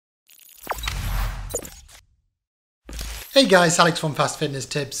Hey guys, Alex from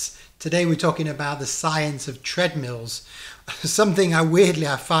FastFitnessTips. Today we're talking about the science of treadmills, something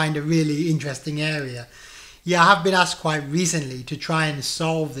I find a really interesting area. Yeah, I have been asked quite recently to try and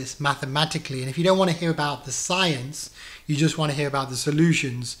solve this mathematically, and if you don't want to hear about the science, you just want to hear about the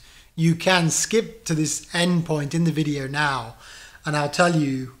solutions, you can skip to this end point in the video now, and I'll tell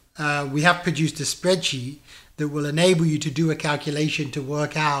you, we have produced a spreadsheet that will enable you to do a calculation to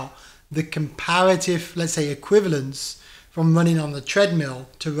work out the comparative, let's say, equivalence from running on the treadmill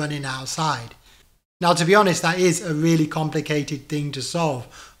to running outside. Now, to be honest, that is a really complicated thing to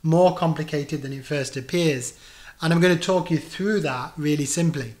solve, more complicated than it first appears. And I'm going to talk you through that really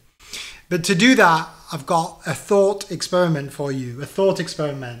simply. But to do that, I've got a thought experiment for you, a thought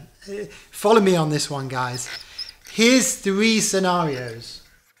experiment. Follow me on this one, guys. Here's 3 scenarios.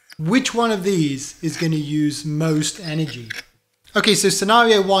 Which one of these is going to use most energy? Okay, so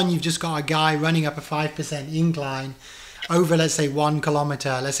scenario 1, you've just got a guy running up a 5% incline over, let's say, 1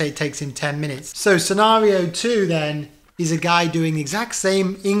 kilometer. Let's say it takes him 10 minutes. So scenario 2 then is a guy doing the exact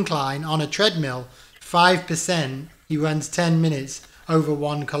same incline on a treadmill, 5%. He runs 10 minutes over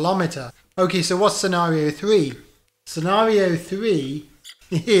 1 kilometer. Okay, so what's scenario 3? Scenario 3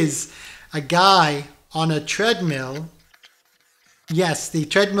 is a guy on a treadmill. Yes, the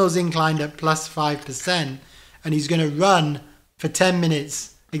treadmill's inclined at plus 5%, and he's going to run for 10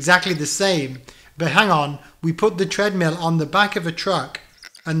 minutes exactly the same. But hang on, we put the treadmill on the back of a truck,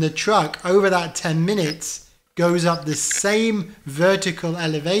 and the truck over that 10 minutes goes up the same vertical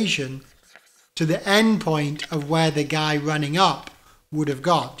elevation to the end point of where the guy running up would have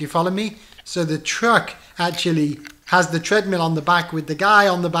got. Do you follow me? So the truck actually has the treadmill on the back with the guy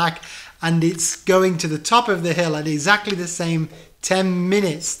on the back, and it's going to the top of the hill at exactly the same 10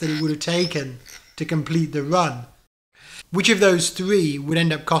 minutes that it would have taken to complete the run. Which of those 3 would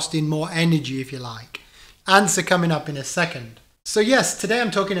end up costing more energy, if you like? Answer coming up in a second. So yes, today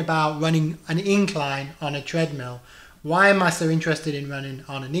I'm talking about running an incline on a treadmill. Why am I so interested in running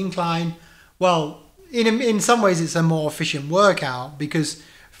on an incline? Well, in some ways it's a more efficient workout because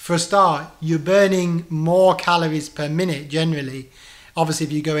for a start, you're burning more calories per minute generally. Obviously,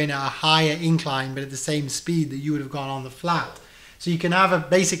 if you go in at a higher incline, but at the same speed that you would have gone on the flat. So you can have a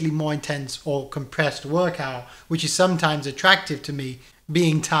basically more intense or compressed workout, which is sometimes attractive to me,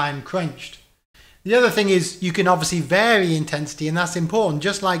 being time crunched. The other thing is you can obviously vary intensity, and that's important.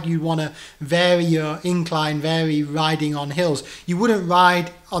 Just like you want to vary your incline, vary riding on hills. You wouldn't ride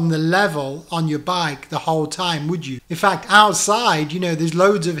on the level on your bike the whole time, would you? In fact, outside, there's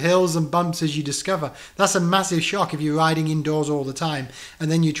loads of hills and bumps as you discover. That's a massive shock if you're riding indoors all the time,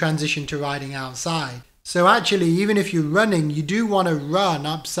 and then you transition to riding outside. So actually, even if you're running, you do want to run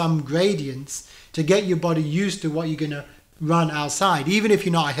up some gradients to get your body used to what you're going to run outside. Even if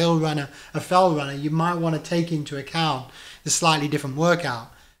you're not a hill runner, a fell runner, you might want to take into account the slightly different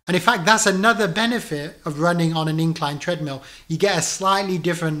workout. And in fact, that's another benefit of running on an incline treadmill. You get a slightly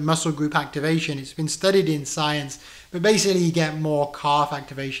different muscle group activation. It's been studied in science, but basically you get more calf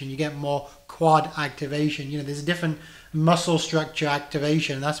activation, you get more quad activation. There's a different muscle structure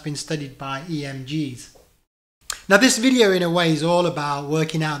activation, and that's been studied by EMGs. Now this video in a way is all about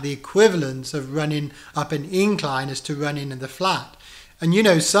working out the equivalence of running up an incline as to running in the flat.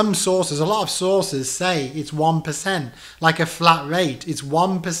 And some sources, a lot of sources say it's 1%, like a flat rate. It's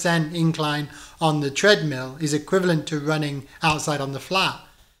 1% incline on the treadmill is equivalent to running outside on the flat.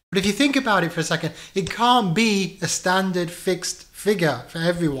 But if you think about it for a second, it can't be a standard fixed figure for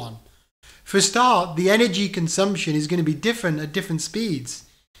everyone. For a start, the energy consumption is going to be different at different speeds.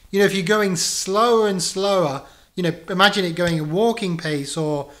 If you're going slower and slower, imagine it going at walking pace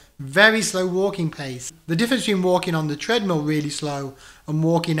or very slow walking pace. The difference between walking on the treadmill really slow and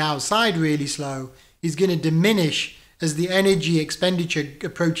walking outside really slow is going to diminish as the energy expenditure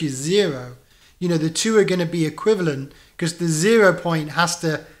approaches 0. The 2 are going to be equivalent because the 0 point has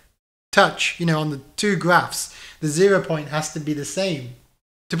to touch, on the 2 graphs, the 0 point has to be the same.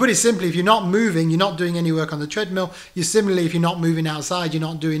 To put it simply, if you're not moving, you're not doing any work on the treadmill. Similarly, if you're not moving outside, you're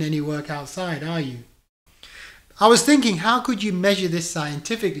not doing any work outside, are you? I was thinking, how could you measure this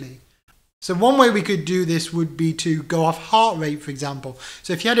scientifically? So one way we could do this would be to go off heart rate, for example.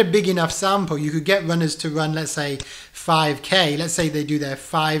 So if you had a big enough sample, you could get runners to run, let's say, 5K. Let's say they do their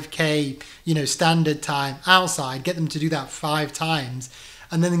 5K, standard time outside. Get them to do that 5 times.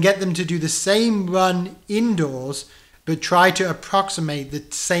 And then get them to do the same run indoors, but try to approximate the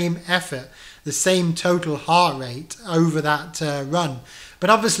same effort, the same total heart rate over that run. But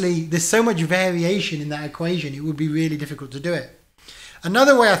obviously, there's so much variation in that equation, it would be really difficult to do it.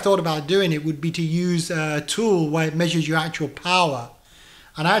 Another way I thought about doing it would be to use a tool where it measures your actual power.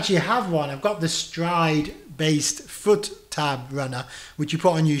 And I actually have one. I've got the Stride-based foot tab runner, which you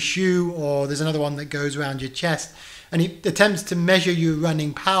put on your shoe, or there's another one that goes around your chest, and it attempts to measure your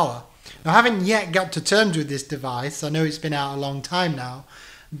running power. Now, I haven't yet got to terms with this device. I know it's been out a long time now,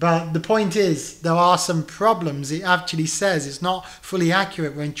 but the point is there are some problems. It actually says it's not fully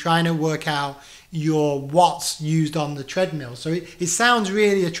accurate when trying to work out your watts used on the treadmill. So it sounds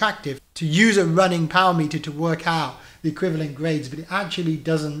really attractive to use a running power meter to work out the equivalent grades, but it actually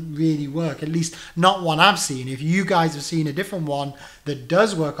doesn't really work, at least not one I've seen. If you guys have seen a different one that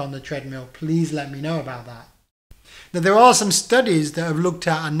does work on the treadmill, please let me know about that. Now, there are some studies that have looked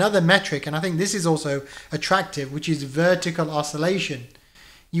at another metric, and I think this is also attractive, which is vertical oscillation.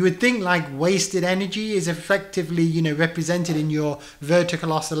 You would think like wasted energy is effectively, represented in your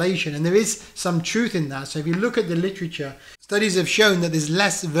vertical oscillation, and there is some truth in that. So if you look at the literature, studies have shown that there's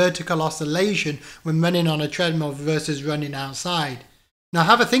less vertical oscillation when running on a treadmill versus running outside. Now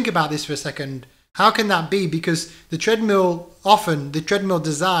have a think about this for a second. How can that be? Because the treadmill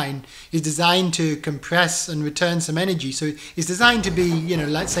design is designed to compress and return some energy. So it's designed to be,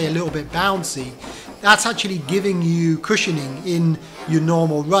 let's say a little bit bouncy. That's actually giving you cushioning in your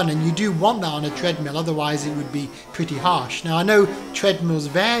normal run, and you do want that on a treadmill, otherwise it would be pretty harsh. Now I know treadmills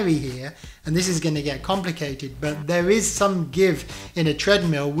vary here, and this is going to get complicated, but there is some give in a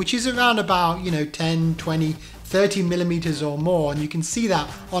treadmill, which is around about 10, 20, 30 millimeters or more, and you can see that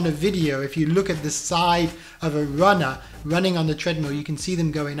on a video. If you look at the side of a runner running on the treadmill, you can see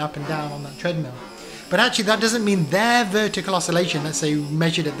them going up and down on that treadmill. But actually that doesn't mean their vertical oscillation, let's say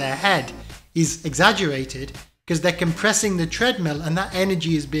measured at their head, is exaggerated, because they're compressing the treadmill and that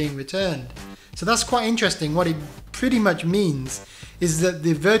energy is being returned. So that's quite interesting. What it pretty much means is that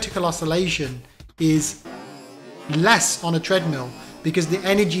the vertical oscillation is less on a treadmill, because the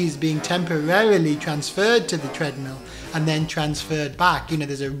energy is being temporarily transferred to the treadmill and then transferred back.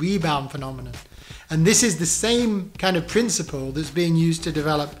 There's a rebound phenomenon. And this is the same kind of principle that's being used to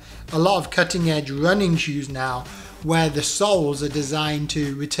develop a lot of cutting edge running shoes now, where the soles are designed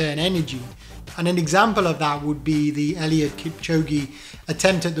to return energy. And an example of that would be the Eliud Kipchoge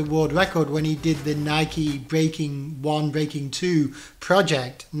attempt at the world record when he did the Nike Breaking 1, Breaking 2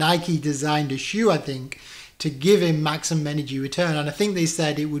 project. Nike designed a shoe, I think, to give him maximum energy return, and I think they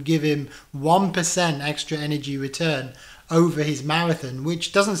said it would give him 1% extra energy return over his marathon,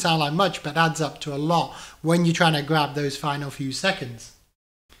 which doesn't sound like much but adds up to a lot when you're trying to grab those final few seconds.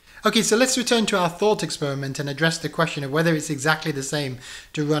 Okay, so let's return to our thought experiment and address the question of whether it's exactly the same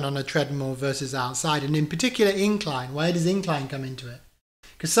to run on a treadmill versus outside, and in particular incline. Where does incline come into it?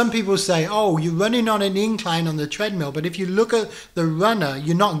 Because some people say, oh, you're running on an incline on the treadmill, but if you look at the runner,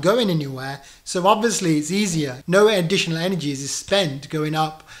 you're not going anywhere. So obviously it's easier. No additional energy is spent going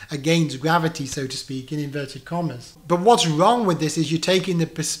up against gravity, so to speak, in inverted commas. But what's wrong with this is you're taking the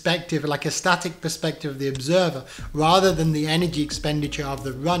perspective, like a static perspective of the observer, rather than the energy expenditure of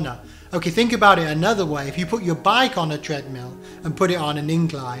the runner. Okay, think about it another way. If you put your bike on a treadmill and put it on an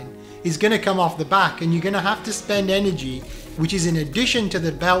incline, it's going to come off the back, and you're going to have to spend energy, which is in addition to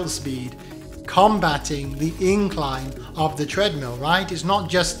the belt speed, combating the incline of the treadmill, right? It's not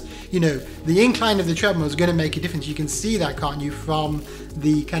just, the incline of the treadmill is going to make a difference. You can see that, can't you, from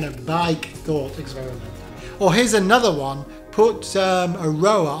the kind of bike thought experiment. Or here's another one. Put a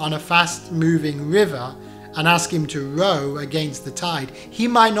rower on a fast moving river and ask him to row against the tide. He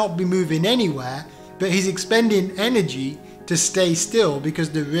might not be moving anywhere, but he's expending energy to stay still because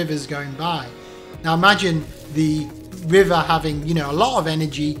the river's going by. Now imagine the river having, a lot of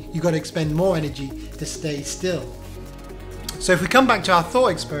energy. You've got to expend more energy to stay still. So if we come back to our thought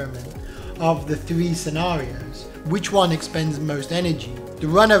experiment of the three scenarios, which one expends most energy? The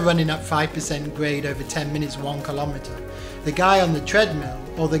runner running up 5% grade over 10 minutes, 1 kilometer. The guy on the treadmill,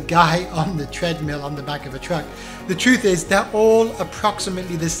 or the guy on the treadmill on the back of a truck. The truth is they're all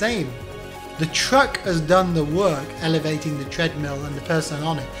approximately the same. The truck has done the work elevating the treadmill and the person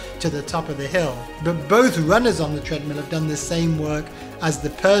on it to the top of the hill, but both runners on the treadmill have done the same work as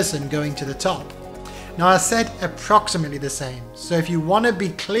the person going to the top. Now I said approximately the same, so if you want to be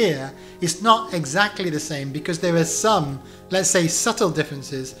clear, it's not exactly the same because there are some, let's say, subtle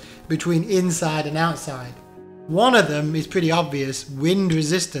differences between inside and outside. One of them is pretty obvious: wind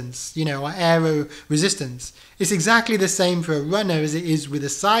resistance, or aero resistance. It's exactly the same for a runner as it is with a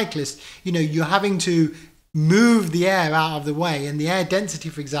cyclist. You're having to move the air out of the way, and the air density,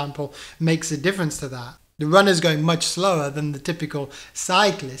 for example, makes a difference to that. The runner's going much slower than the typical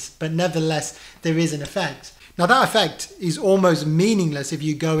cyclist, but nevertheless, there is an effect. Now that effect is almost meaningless if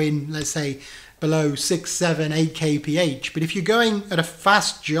you go in, let's say, below 6, 7, 8 kph. But if you're going at a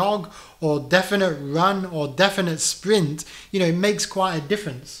fast jog or definite run or definite sprint, it makes quite a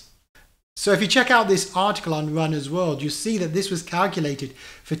difference. So if you check out this article on Runner's World, you'll see that this was calculated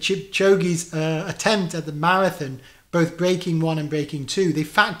for Kipchoge's attempt at the marathon, both breaking 1 and breaking 2. They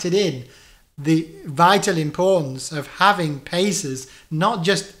factored in the vital importance of having paces, not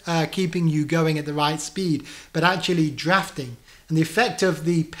just keeping you going at the right speed, but actually drafting. And the effect of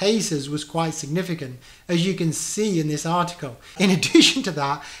the paces was quite significant, as you can see in this article. In addition to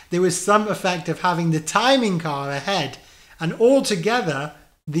that, there was some effect of having the timing car ahead, and altogether,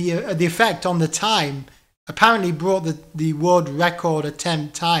 the effect on the time apparently brought the world record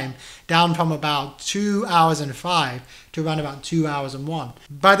attempt time down from about 2 hours and 5 to around about 2 hours and 1.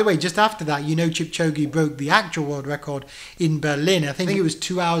 By the way, just after that, Kipchoge broke the actual world record in Berlin. I think it was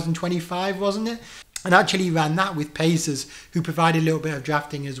 2 hours and 25, wasn't it? And actually ran that with pacers who provided a little bit of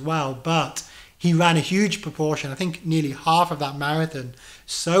drafting as well. But he ran a huge proportion, I think nearly half of that marathon,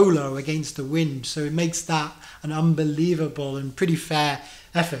 solo against the wind. So it makes that an unbelievable and pretty fair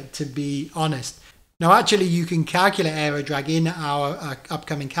effort, to be honest. Now, actually, you can calculate aero drag in our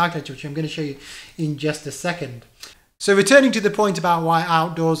upcoming calculator, which I'm going to show you in just a second. So returning to the point about why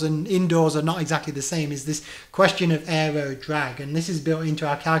outdoors and indoors are not exactly the same is this question of aero drag, and this is built into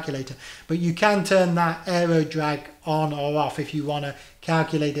our calculator, but you can turn that aero drag on or off if you want to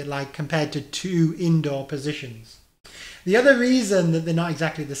calculate it like compared to 2 indoor positions. The other reason that they're not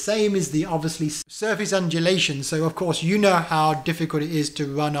exactly the same is the obviously surface undulation. So of course, you know how difficult it is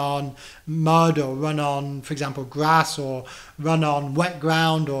to run on mud or run on, for example, grass, or run on wet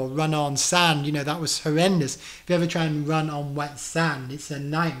ground or run on sand. That was horrendous. If you ever try and run on wet sand, it's a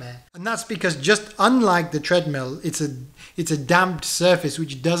nightmare. And that's because just unlike the treadmill, it's a damped surface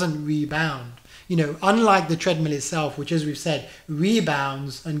which doesn't rebound. Unlike the treadmill itself, which, as we've said,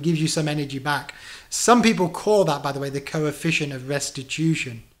 rebounds and gives you some energy back. Some people call that, by the way, the coefficient of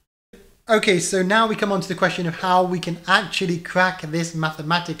restitution. Okay, so now we come on to the question of how we can actually crack this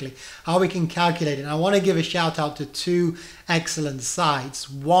mathematically, how we can calculate it. And I want to give a shout out to 2 excellent sites.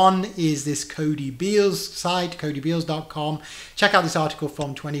 One is this Cody Beals site, codybeals.com. Check out this article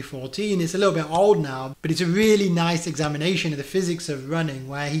from 2014. It's a little bit old now, but it's a really nice examination of the physics of running,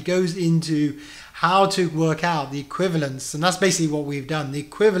 where he goes into how to work out the equivalence. And that's basically what we've done, the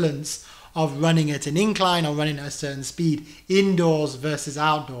equivalence of running at an incline or running at a certain speed, indoors versus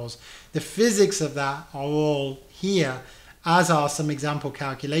outdoors. The physics of that are all here, as are some example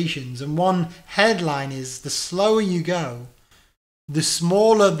calculations. And one headline is, the slower you go, the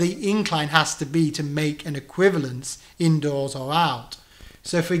smaller the incline has to be to make an equivalence indoors or out.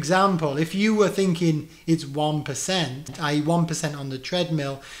 So for example, if you were thinking it's 1%, i.e. 1% on the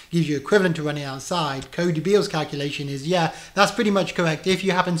treadmill gives you equivalent to running outside, Cody Beals' calculation is, yeah, that's pretty much correct if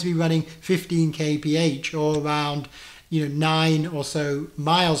you happen to be running 15 kph or around 9 or so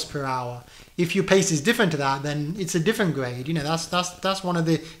miles per hour. If your pace is different to that, then it's a different grade. That's one of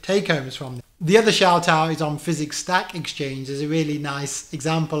the take-homes from it. The other shout out is on Physics Stack Exchange. There's a really nice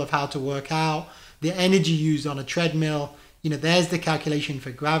example of how to work out the energy used on a treadmill. There's the calculation for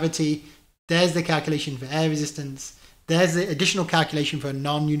gravity, there's the calculation for air resistance, there's the additional calculation for a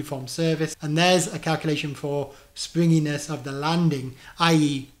non-uniform surface, and there's a calculation for springiness of the landing,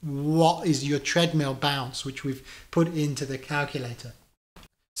 i.e. what is your treadmill bounce, which we've put into the calculator.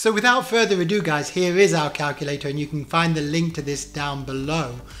 So without further ado, guys, here is our calculator, and you can find the link to this down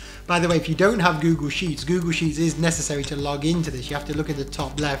below. By the way, if you don't have Google Sheets is necessary to log into this. You have to look at the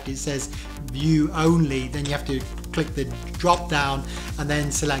top left, it says view only, then you have to click the drop down and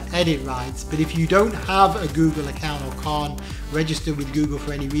then select edit rights. But if you don't have a Google account or can't register with Google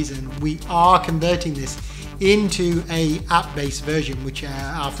for any reason, we are converting this into a app-based version, which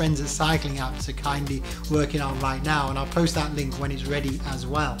our friends at Cycling Apps are kindly working on right now, and I'll post that link when it's ready as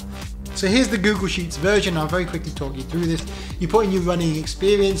well. So here's the Google Sheets version. I'll very quickly talk you through this. You put in your running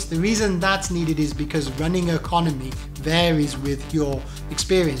experience. The reason that's needed is because running economy varies with your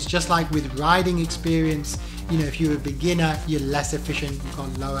experience. Just like with riding experience, if you're a beginner, you're less efficient, you've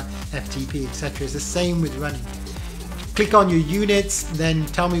got lower FTP, etc. It's the same with running. Click on your units, then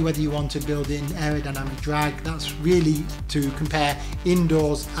tell me whether you want to build in aerodynamic drag. That's really to compare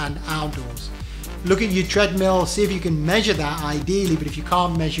indoors and outdoors. Look at your treadmill, see if you can measure that ideally, but if you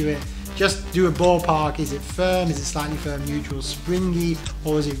can't measure it, just do a ballpark. Is it firm? Is it slightly firm, neutral, springy,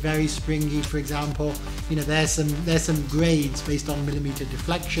 or is it very springy, for example? There's some grades based on millimeter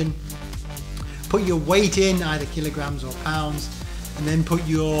deflection. Put your weight in, either kilograms or pounds, and then put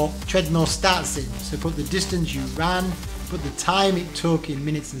your treadmill stats in. So put the distance you ran, put the time it took in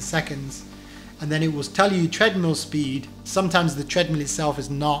minutes and seconds, and then it will tell you treadmill speed. Sometimes the treadmill itself is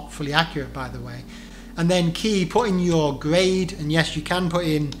not fully accurate, by the way. And then put in your grade, and yes, you can put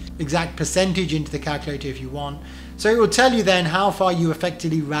in exact percentage into the calculator if you want. So it will tell you then how far you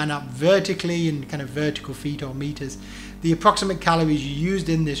effectively ran up vertically in kind of vertical feet or meters, the approximate calories you used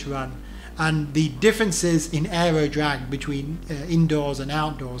in this run, and the differences in aero drag between indoors and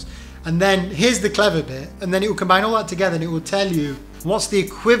outdoors. And then here's the clever bit, and then it will combine all that together and it will tell you what's the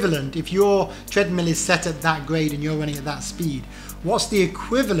equivalent if your treadmill is set at that grade and you're running at that speed. What's the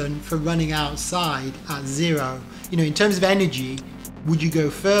equivalent for running outside at 0? You know, in terms of energy, would you go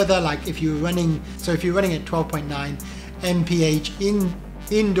further? Like if you were running, so if you're running at 12.9 mph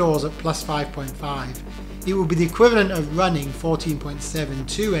indoors at plus 5.5, it will be the equivalent of running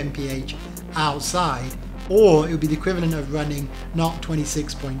 14.72 mph outside, or it would be the equivalent of running not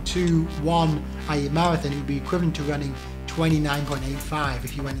 26.21, i.e. marathon, it would be equivalent to running 29.85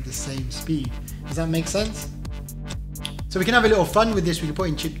 if you went at the same speed. Does that make sense? So we can have a little fun with this. We can put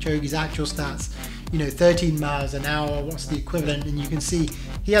in Chojis' actual stats, you know, 13 miles an hour, what's the equivalent? And you can see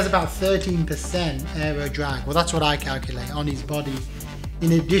he has about 13% aero drag. Well, that's what I calculate on his body,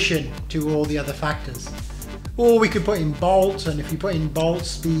 in addition to all the other factors. Or we could put in Bolt, and if you put in Bolt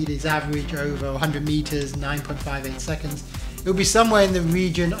speed is average over 100 meters, 9.58 seconds, it will be somewhere in the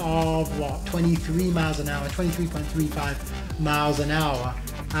region of what, 23 miles an hour, 23.35 miles an hour.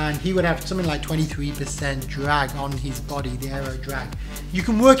 And he would have something like 23% drag on his body, the aero drag. You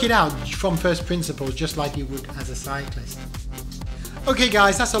can work it out from first principles, just like you would as a cyclist. Okay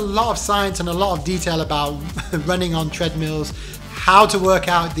guys, that's a lot of science and a lot of detail about running on treadmills, how to work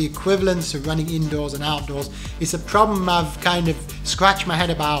out the equivalence of running indoors and outdoors. It's a problem I've kind of scratched my head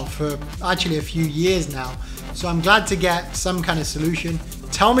about for actually a few years now. So I'm glad to get some kind of solution.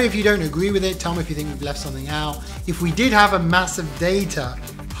 Tell me if you don't agree with it. Tell me if you think we've left something out. If we did have a massive data,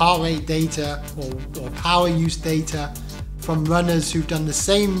 heart rate data or power use data from runners who've done the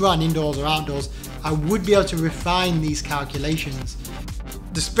same run indoors or outdoors, I would be able to refine these calculations.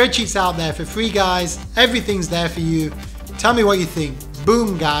 The spreadsheet's out there for free, guys. Everything's there for you. Tell me what you think.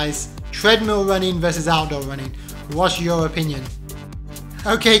 Boom, guys. Treadmill running versus outdoor running. What's your opinion?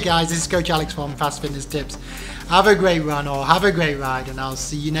 Okay guys, this is Coach Alex from Fast Fitness Tips. Have a great run or have a great ride, and I'll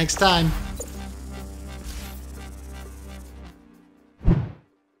see you next time.